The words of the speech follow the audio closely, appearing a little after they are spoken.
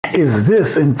Is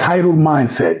this entitled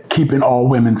mindset keeping all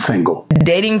women single?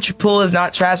 Dating pool is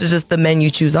not trash, it's just the men you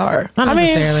choose are. Not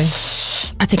necessarily.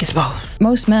 I think it's both.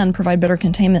 Most men provide better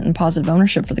containment and positive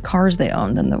ownership for the cars they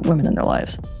own than the women in their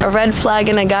lives. A red flag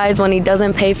in a guy is when he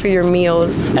doesn't pay for your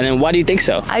meals. And then why do you think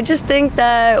so? I just think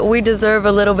that we deserve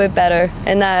a little bit better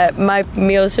and that my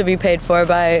meals should be paid for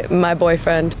by my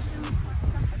boyfriend.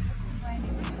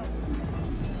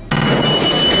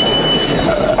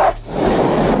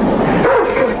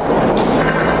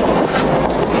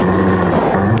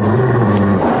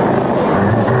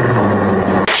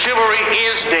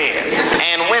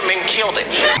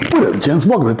 What up, gents?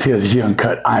 Welcome to TSG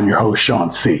Uncut. I'm your host, Sean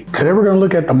C. Today we're going to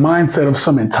look at the mindset of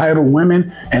some entitled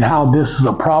women and how this is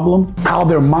a problem, how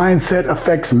their mindset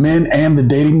affects men and the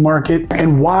dating market,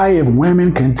 and why if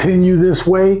women continue this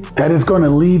way, that is going to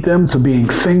lead them to being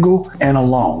single and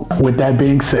alone. With that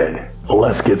being said,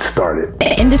 let's get started.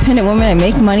 Independent woman, I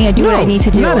make money, I do what I need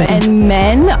to do. And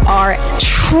men are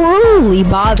truly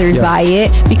bothered by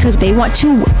it because they want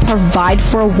to provide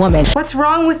for a woman. What's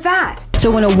wrong with that?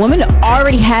 So when a woman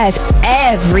already has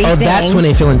everything... Oh, that's when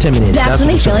they feel intimidated. That's when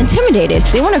they feel intimidated.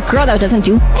 They want a girl that doesn't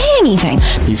do anything.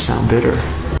 You sound bitter.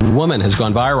 Woman has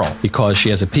gone viral because she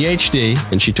has a PhD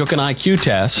and she took an IQ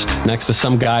test next to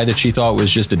some guy that she thought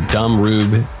was just a dumb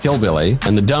rube hillbilly,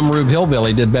 and the dumb rube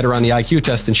hillbilly did better on the IQ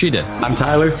test than she did. I'm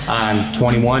Tyler. I'm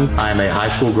 21. I'm a high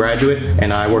school graduate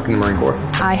and I work in the Marine Corps.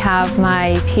 I have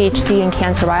my PhD in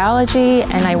cancer biology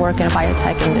and I work in a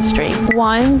biotech industry.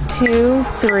 1, 2,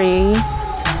 3,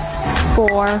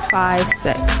 4, 5,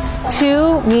 6.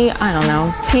 2, me, I don't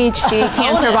know, PhD,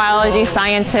 cancer biology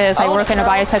scientist. I work in a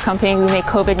biotech company. We make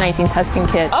COVID-19 testing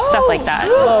kits, stuff like that.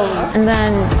 And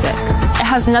then 6. It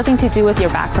has nothing to do with your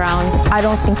background. I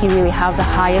don't think you really have the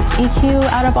highest EQ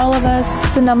out of all of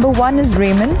us. So number 1 is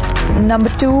Raymond. Number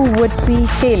 2 would be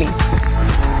Haley.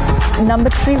 Number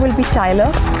 3 will be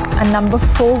Tyler. And number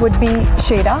 4 would be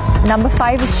Shada. Number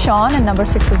 5 is Sean. And number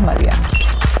 6 is Maria.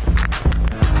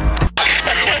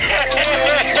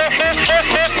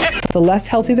 The less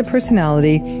healthy the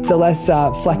personality, the less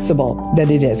flexible that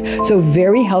it is. So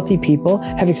very healthy people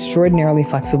have extraordinarily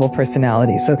flexible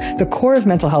personalities. So the core of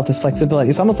mental health is flexibility.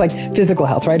 It's almost like physical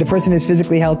health, right? A person who's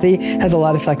physically healthy has a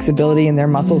lot of flexibility in their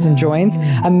muscles and joints.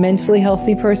 A mentally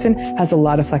healthy person has a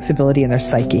lot of flexibility in their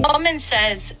psyche. A woman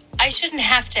says, I shouldn't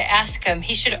have to ask him.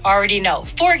 He should already know.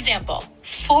 For example,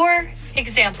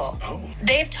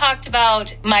 they've talked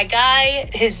about my guy,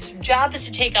 his job is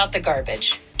to take out the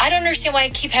garbage. I don't understand why I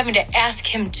keep having to ask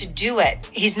him to do it.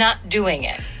 He's not doing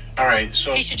it. All right,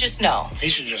 so... He should just know. He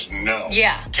should just know.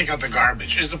 Yeah. Take out the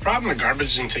garbage. Is the problem the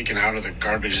garbage isn't taken out or the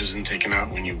garbage isn't taken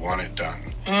out when you want it done?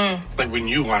 Like when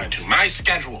you want it to. My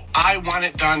schedule. I want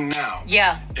it done now.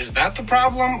 Yeah. Is that the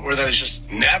problem? Or that it's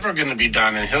just never going to be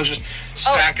done and he'll just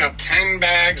stack up 10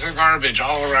 bags of garbage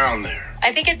all around there?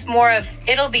 I think it's more of,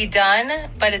 it'll be done,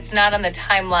 but it's not on the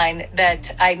timeline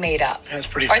that I made up. That's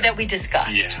pretty fair. Or that we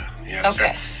discussed. Yeah, that's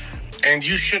fair. And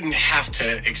you shouldn't have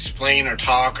to explain or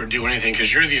talk or do anything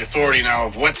because you're the authority now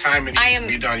of what time it needs to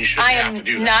be done. You shouldn't have to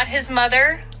do that. I am not his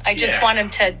mother. I just want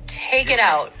him to take it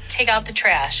out, take out the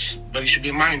trash. But he should be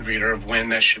a mind reader of when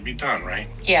that should be done, right?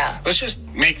 Yeah. Let's just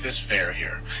make this fair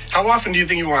here. How often do you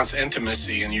think he wants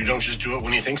intimacy and you don't just do it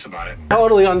when he thinks about it?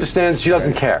 Totally understands she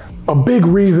doesn't care. A big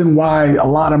reason why a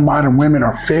lot of modern women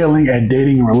are failing at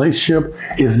dating and relationship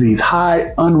is these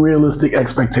high, unrealistic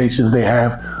expectations they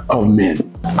have of men.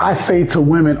 I say to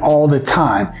women all the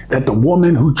time that the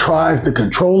woman who tries to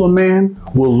control a man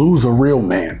will lose a real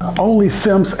man. Only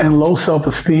simps and low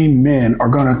self-esteem men are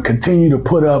going to continue to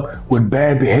put up with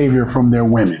bad behavior from their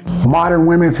women. Modern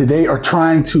women today are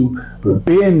trying to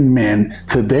bend men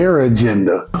to their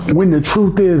agenda, when the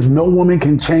truth is no woman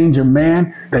can change a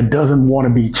man that doesn't want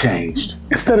to be changed.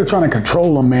 Instead of trying to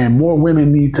control a man, more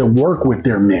women need to work with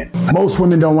their men. Most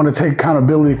women don't want to take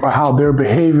accountability for how their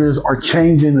behaviors are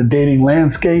changing the dating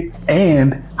landscape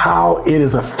and how it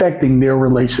is affecting their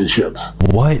relationships.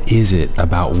 What is it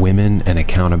about women and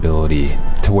accountability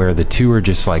to where the two are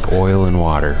just like oil and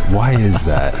water? Why is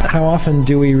that? How often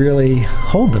do we really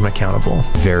hold them accountable?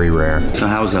 Very rare. So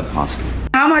how is that possible?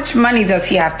 How much money does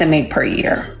he have to make per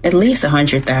year? At least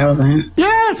 100,000.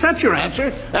 Yes, that's your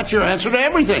answer. That's your answer to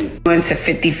everything. It's a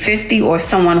 50-50 or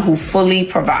someone who fully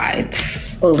provides?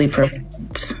 Fully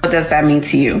provides. What does that mean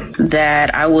to you?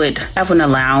 That I would have an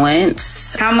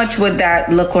allowance. How much would that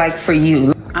look like? like for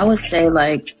you? I would say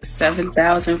like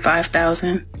 7,000,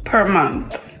 5,000 per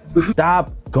month.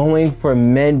 Stop going for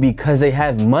men because they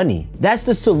have money. That's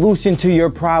the solution to your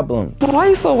problem. Why are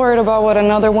you so worried about what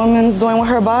another woman's doing with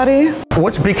her body?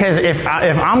 What's because if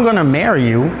I'm gonna marry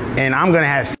you and I'm gonna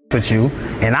have sex with you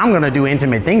and I'm gonna do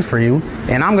intimate things for you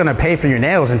and I'm gonna pay for your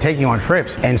nails and take you on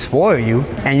trips and spoil you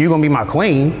and you're gonna be my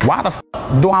queen, why the f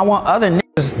do I want other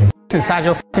niggas inside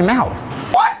your fucking mouth?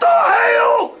 What the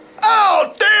hell?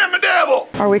 Oh, damn the devil!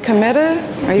 Are we committed?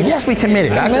 Yes, we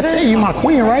committed. I just say you my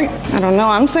queen, right? I don't know.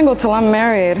 I'm single till I'm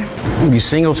married. You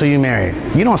single till you married.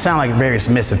 You don't sound like very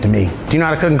submissive to me. Do you know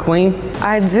how to cook and clean?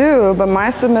 I do, but my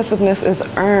submissiveness is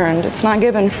earned. It's not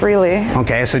given freely.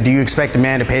 Okay, so do you expect a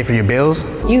man to pay for your bills?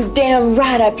 You damn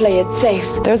right I play it safe.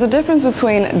 There's a difference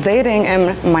between dating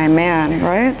and my man,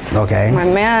 right? Okay. My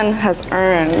man has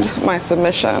earned my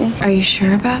submission. Are you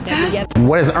sure about that?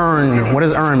 What does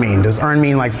earn mean? Does earn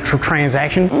mean like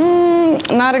transaction?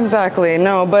 Not exactly,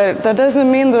 no, but that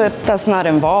doesn't mean that that's not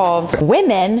involved.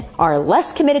 Women are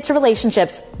less committed to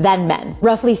relationships than men.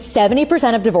 Roughly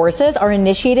 70% of divorces are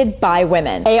initiated by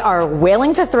women. They are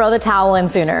willing to throw the towel in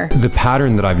sooner. The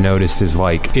pattern that I've noticed is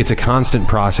like, it's a constant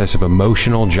process of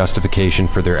emotional justification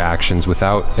for their actions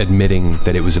without admitting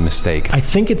that it was a mistake. I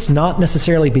think it's not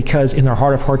necessarily because in their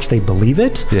heart of hearts they believe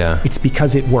it. Yeah. It's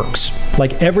because it works.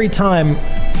 Like every time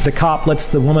the cop lets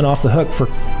the woman off the hook for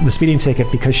the speeding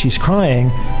ticket because she's crying,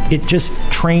 it just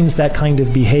trains that kind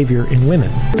of behavior in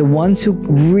women. The ones who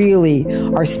really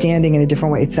are standing in a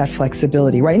different way, it's that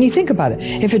flexibility, right? And you think about it.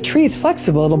 If a tree is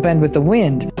flexible, it'll bend with the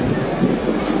wind.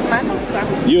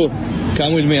 You,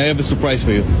 come with me. I have a surprise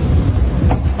for you.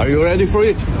 Are you ready for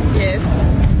it? Yes.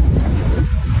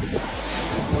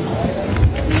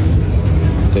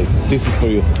 Take, this is for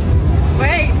you.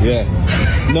 Wait. Yeah.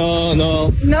 No.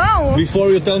 No. Before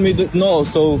you tell me no,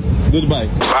 so goodbye.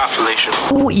 Bye, Felicia.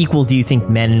 How equal do you think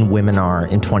men and women are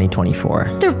in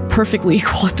 2024? They're perfectly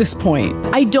equal at this point.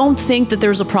 I don't think that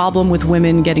there's a problem with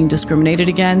women getting discriminated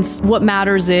against. What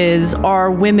matters is,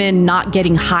 are women not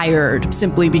getting hired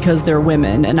simply because they're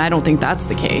women? And I don't think that's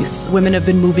the case. Women have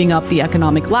been moving up the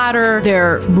economic ladder.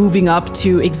 They're moving up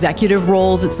to executive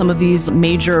roles at some of these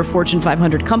major Fortune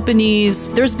 500 companies.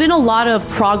 There's been a lot of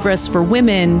progress for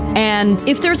women. And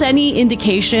if there's any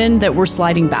indication that we're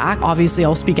sliding back, obviously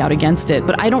I'll speak out against it,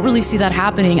 but I don't really see that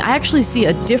happening. I actually see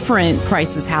a different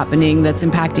crisis happening that's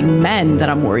impacting men that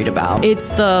I'm worried about. It's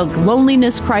the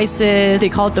loneliness crisis. They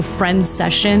call it the friend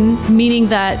session, meaning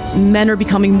that men are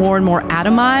becoming more and more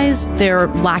atomized. They're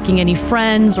lacking any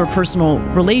friends or personal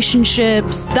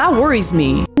relationships. That worries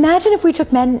me. Imagine if we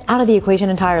took men out of the equation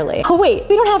entirely. Oh wait,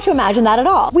 we don't have to imagine that at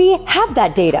all. We have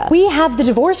that data. We have the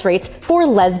divorce rates for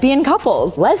lesbian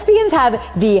couples. Lesbians have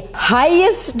the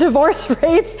highest divorce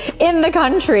rates in the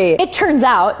country. It turns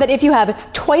out that if you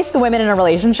have twice the women in a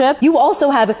relationship, you also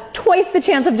have twice the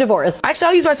chance of divorce. Actually,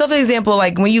 I'll use myself as an example.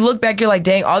 Like when you look back, you're like,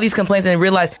 dang, all these complaints, and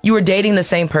realize you were dating the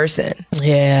same person.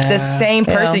 Yeah. The same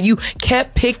person. Yeah. You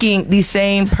kept picking the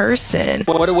same person.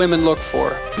 What do women look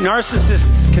for?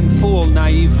 Narcissists can fool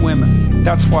naive women.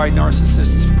 That's why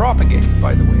narcissists propagate,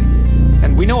 by the way.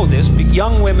 And we know this, but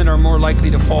young women are more likely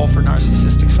to fall for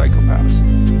narcissistic psychopaths.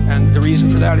 And the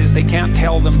reason for that is they can't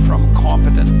tell them from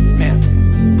competent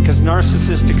men. Because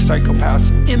narcissistic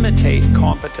psychopaths imitate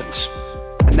competence.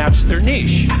 And that's their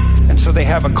niche. And so they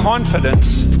have a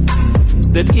confidence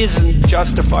that isn't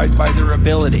justified by their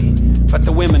ability. But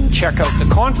the women check out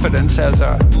the confidence as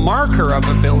a marker of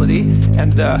ability,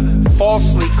 and the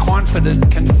falsely confident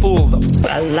can fool them.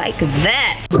 I like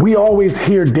that. We always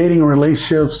hear dating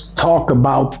relationships talked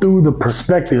about through the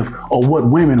perspective of what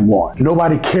women want.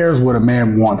 Nobody cares what a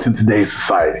man wants in today's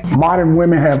society. Modern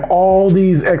women have all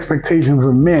these expectations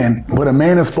of men, but a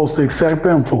man is supposed to accept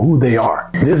them for who they are.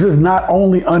 This is not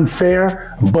only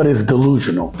unfair, but it's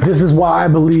delusional. This is why I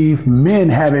believe men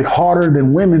have it harder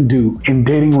than women do in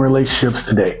dating relationships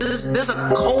today. There's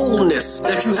a coldness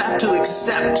that you have to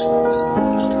accept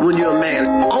when you're a man.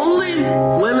 Only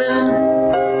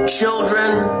women,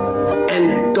 children,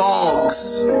 and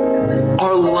dogs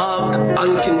are loved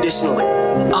unconditionally.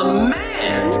 A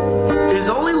man is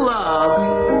only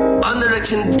loved under the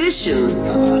condition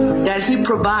that he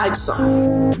provides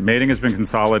something. Mating has been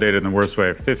consolidated in the worst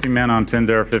way. 50 men on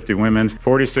Tinder, 50 women.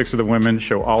 46 of the women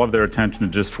show all of their attention to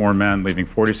just 4 men, leaving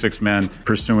 46 men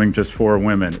pursuing just 4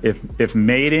 women. If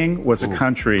mating was a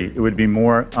country, it would be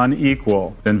more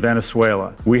unequal than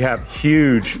Venezuela. We have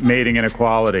huge mating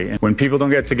inequality. And when people don't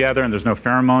get together and there's no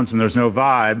pheromones and there's no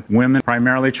vibe, women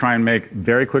primarily try and make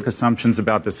very quick assumptions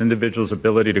about this individual's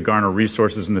ability to garner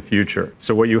resources in the future.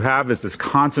 So what you have is this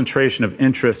concentration concentration of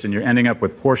interest and you're ending up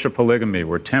with Porsche polygamy,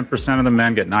 where 10% of the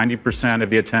men get 90% of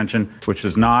the attention, which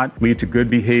does not lead to good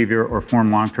behavior or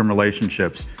form long-term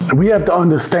relationships. We have to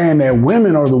understand that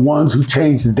women are the ones who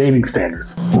change the dating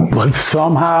standards, but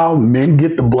somehow men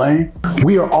get the blame.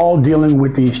 We are all dealing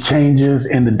with these changes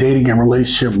in the dating and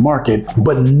relationship market,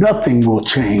 but nothing will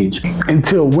change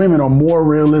until women are more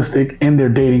realistic in their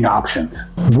dating options.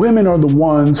 Women are the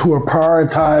ones who are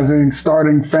prioritizing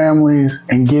starting families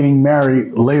and getting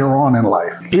married later on in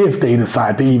life, if they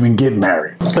decide to even get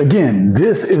married. Again,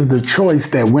 this is the choice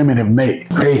that women have made.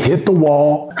 They hit the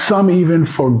wall, some even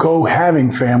forgo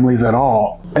having families at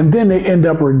all, and then they end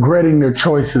up regretting their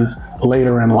choices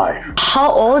later in life. How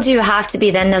old do you have to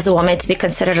be then as a woman to be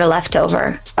considered a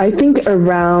leftover? I think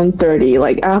around 30,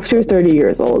 like after 30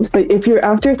 years old. But if you're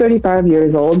after 35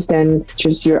 years old, then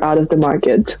just you're out of the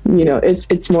market. You know,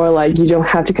 it's more like you don't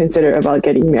have to consider about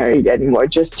getting married anymore.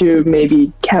 Just to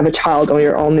maybe have a child on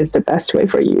your own is the best way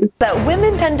for you. That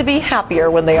women tend to be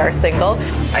happier when they are single.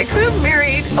 I could have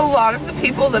married a lot of the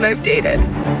people that I've dated.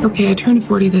 Okay, I turned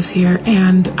 40 this year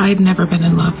and I've never been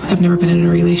in love. I've never been in a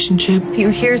relationship. You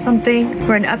hear something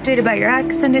or an update about your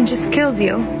ex and it just kills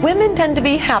you. Women tend to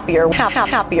be happier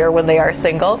when they are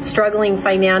single. Struggling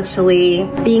financially,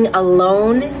 being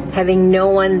alone, having no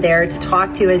one there to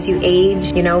talk to as you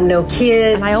age, you know, no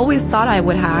kids. And I always thought I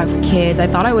would have kids. I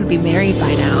thought I would be married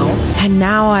by now. And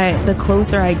now the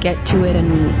closer I get to it,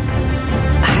 and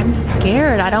I'm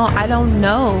scared. I don't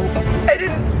know. I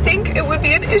didn't think it would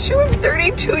be an issue. I'm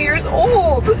 32 years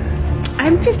old.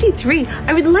 I'm 53.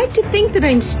 I would like to think that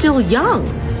I'm still young,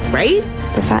 right?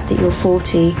 The fact that you're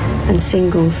 40 and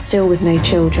single, still with no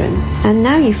children, and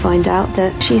now you find out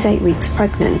that she's 8 weeks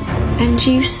pregnant, and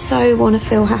you so want to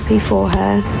feel happy for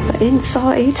her, but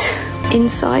inside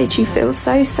you feel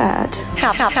so sad.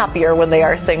 Happier when they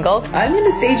are single. I'm in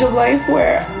a stage of life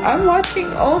where I'm watching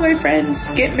all my friends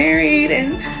get married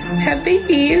and have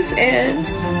babies, and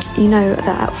you know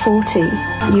that at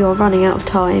 40 you are running out of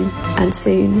time, and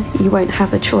soon you won't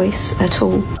have a choice at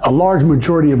all. A large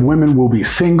majority of women will be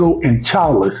single and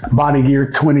childless by the year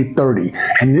 2030,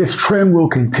 and this trend will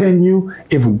continue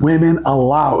if women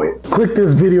allow it. Click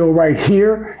this video right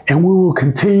here and we will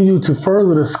continue to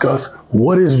further discuss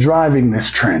what is driving this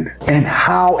trend and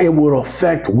how it will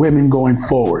affect women going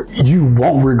forward. You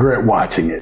won't regret watching it.